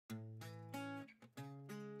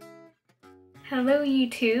Hello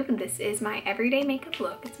YouTube, this is my everyday makeup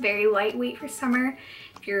look. It's very lightweight for summer.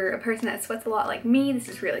 If you're a person that sweats a lot like me, this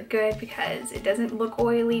is really good because it doesn't look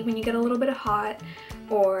oily when you get a little bit of hot,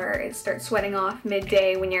 or it starts sweating off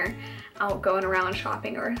midday when you're out going around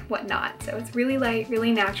shopping or whatnot. So it's really light,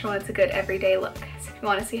 really natural, and it's a good everyday look. So if you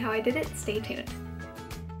want to see how I did it, stay tuned.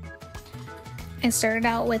 I started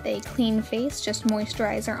out with a clean face, just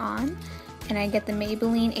moisturizer on. And I get the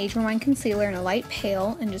Maybelline Age Rewind Concealer in a light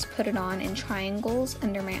pale and just put it on in triangles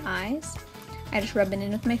under my eyes. I just rub it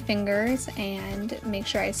in with my fingers and make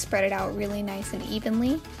sure I spread it out really nice and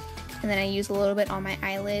evenly. And then I use a little bit on my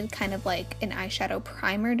eyelid, kind of like an eyeshadow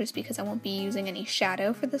primer, just because I won't be using any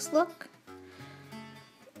shadow for this look.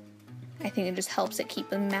 I think it just helps it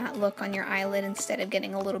keep a matte look on your eyelid instead of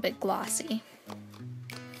getting a little bit glossy.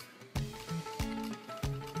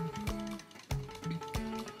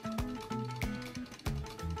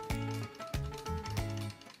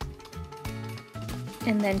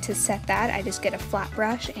 And then to set that, I just get a flat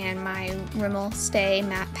brush and my Rimmel Stay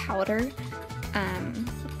Matte Powder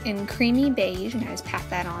in Creamy Beige, and I just pat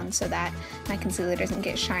that on so that my concealer doesn't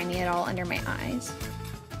get shiny at all under my eyes.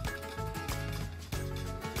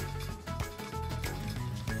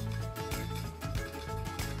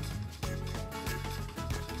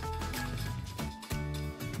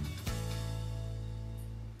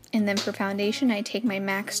 And then for foundation, I take my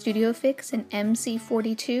MAC Studio Fix in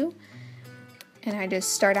MC42. And I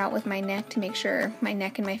just start out with my neck to make sure my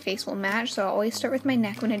neck and my face will match. So I always start with my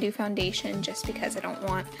neck when I do foundation, just because I don't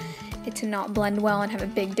want it to not blend well and have a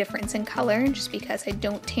big difference in color, just because I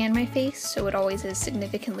don't tan my face, so it always is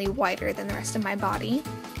significantly whiter than the rest of my body.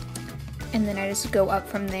 And then I just go up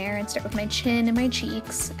from there and start with my chin and my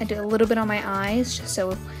cheeks. I do a little bit on my eyes, just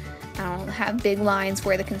so I don't have big lines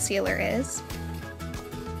where the concealer is.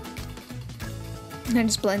 And I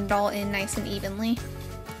just blend it all in nice and evenly.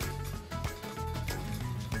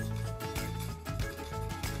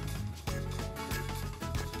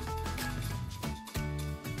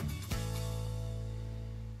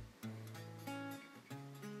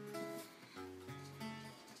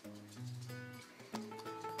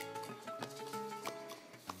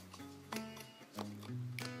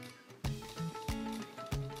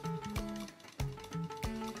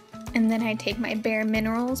 And then I take my Bare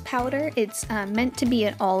Minerals powder. It's meant to be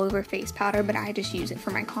an all-over face powder, but I just use it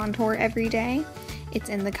for my contour every day. It's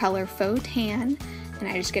in the color Faux Tan, and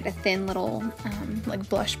I just get a thin little like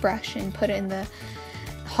blush brush and put it in the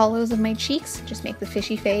hollows of my cheeks. Just make the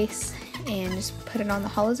fishy face and just put it on the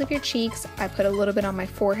hollows of your cheeks. I put a little bit on my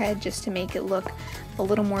forehead just to make it look a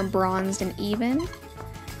little more bronzed and even.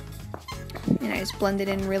 And I just blend it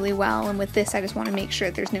in really well, and with this I just want to make sure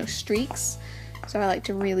that there's no streaks. So I like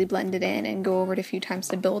to really blend it in and go over it a few times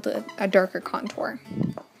to build a darker contour.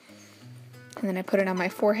 And then I put it on my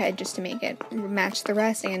forehead just to make it match the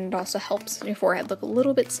rest, and it also helps your forehead look a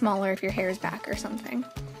little bit smaller if your hair is back or something.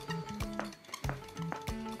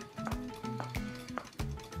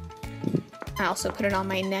 I also put it on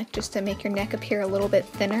my neck just to make your neck appear a little bit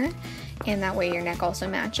thinner, and that way your neck also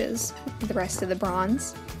matches the rest of the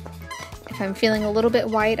bronze. If I'm feeling a little bit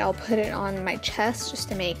white, I'll put it on my chest just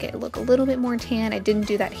to make it look a little bit more tan. I didn't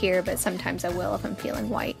do that here, but sometimes I will if I'm feeling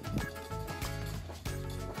white.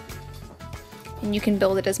 And you can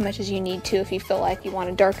build it as much as you need to if you feel like you want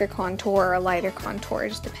a darker contour or a lighter contour. It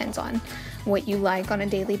just depends on what you like on a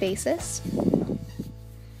daily basis.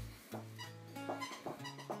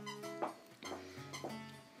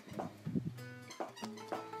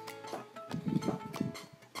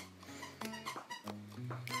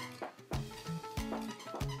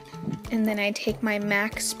 And then I take my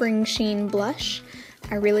MAC Springsheen Blush.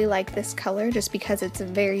 I really like this color just because it's a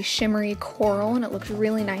very shimmery coral and it looks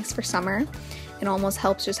really nice for summer. It almost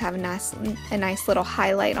helps just have a nice little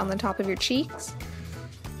highlight on the top of your cheeks.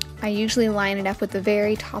 I usually line it up with the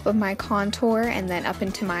very top of my contour and then up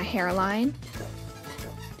into my hairline.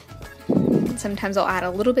 Sometimes I'll add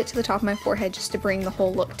a little bit to the top of my forehead just to bring the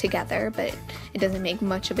whole look together, but it doesn't make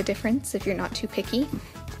much of a difference if you're not too picky.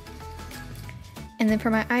 And then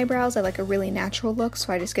for my eyebrows, I like a really natural look,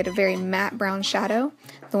 so I just get a very matte brown shadow.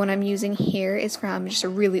 The one I'm using here is from just a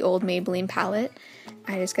really old Maybelline palette.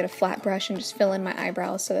 I just get a flat brush and just fill in my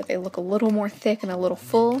eyebrows so that they look a little more thick and a little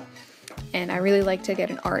full. And I really like to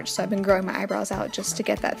get an arch, so I've been growing my eyebrows out just to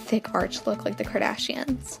get that thick arch look like the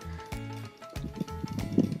Kardashians.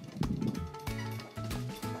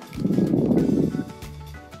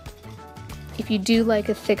 If you do like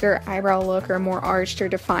a thicker eyebrow look or a more arched or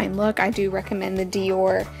defined look, I do recommend the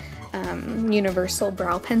Dior Universal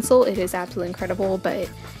Brow Pencil. It is absolutely incredible, but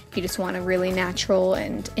if you just want a really natural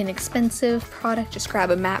and inexpensive product, just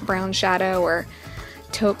grab a matte brown shadow or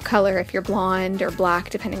taupe color if you're blonde, or black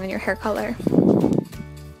depending on your hair color.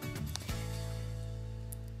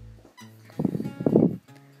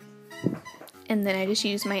 And then I just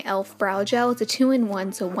use my e.l.f. brow gel. It's a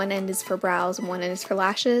 2-in-1, so one end is for brows and one end is for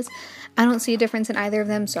lashes. I don't see a difference in either of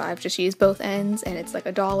them, so I've just used both ends, and it's like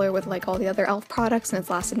 $1 with like all the other e.l.f. products, and it's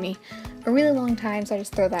lasted me a really long time, so I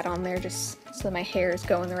just throw that on there just so my hairs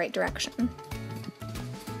go in the right direction.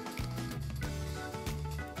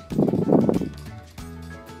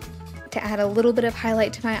 To add a little bit of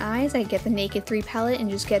highlight to my eyes, I get the Naked 3 palette and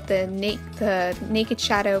just get the Naked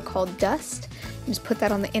shadow called Dust. Just put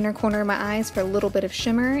that on the inner corner of my eyes for a little bit of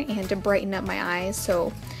shimmer and to brighten up my eyes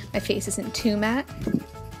so my face isn't too matte.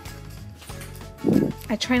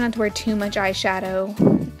 I try not to wear too much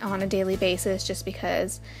eyeshadow on a daily basis just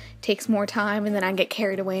because it takes more time, and then I get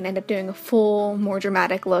carried away and end up doing a full, more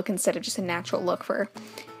dramatic look instead of just a natural look for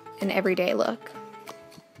an everyday look.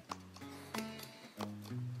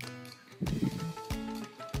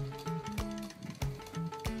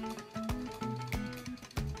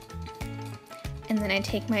 And then I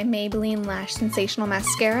take my Maybelline Lash Sensational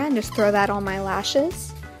Mascara and just throw that on my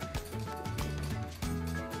lashes.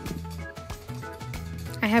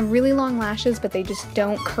 I have really long lashes, but they just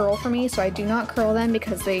don't curl for me, so I do not curl them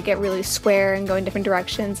because they get really square and go in different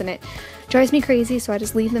directions, and it drives me crazy, so I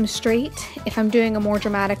just leave them straight. If I'm doing a more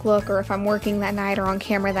dramatic look, or if I'm working that night or on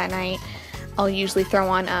camera that night, I'll usually throw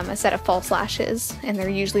on a set of false lashes, and they're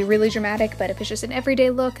usually really dramatic, but if it's just an everyday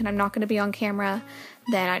look and I'm not going to be on camera,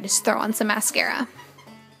 then I just throw on some mascara.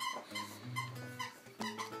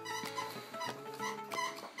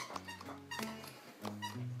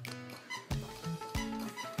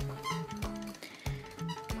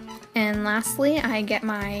 And lastly, I get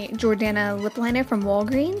my Jordana lip liner from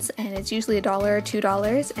Walgreens, and it's usually $1 or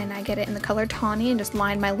 $2, and I get it in the color Tawny and just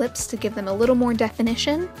line my lips to give them a little more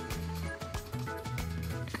definition.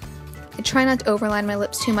 I try not to overline my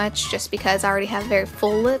lips too much just because I already have very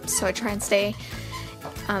full lips, so I try and stay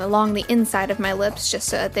along the inside of my lips just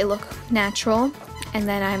so that they look natural. And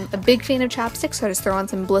then I'm a big fan of chapstick, so I just throw on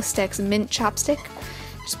some Blistex Mint chapstick.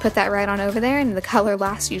 Just put that right on over there, and the color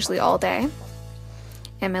lasts usually all day.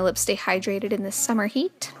 And my lips stay hydrated in this summer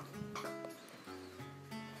heat.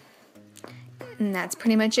 And that's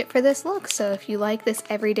pretty much it for this look. So if you like this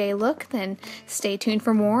everyday look, then stay tuned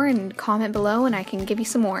for more and comment below and I can give you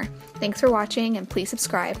some more. Thanks for watching, and please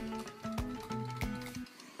subscribe.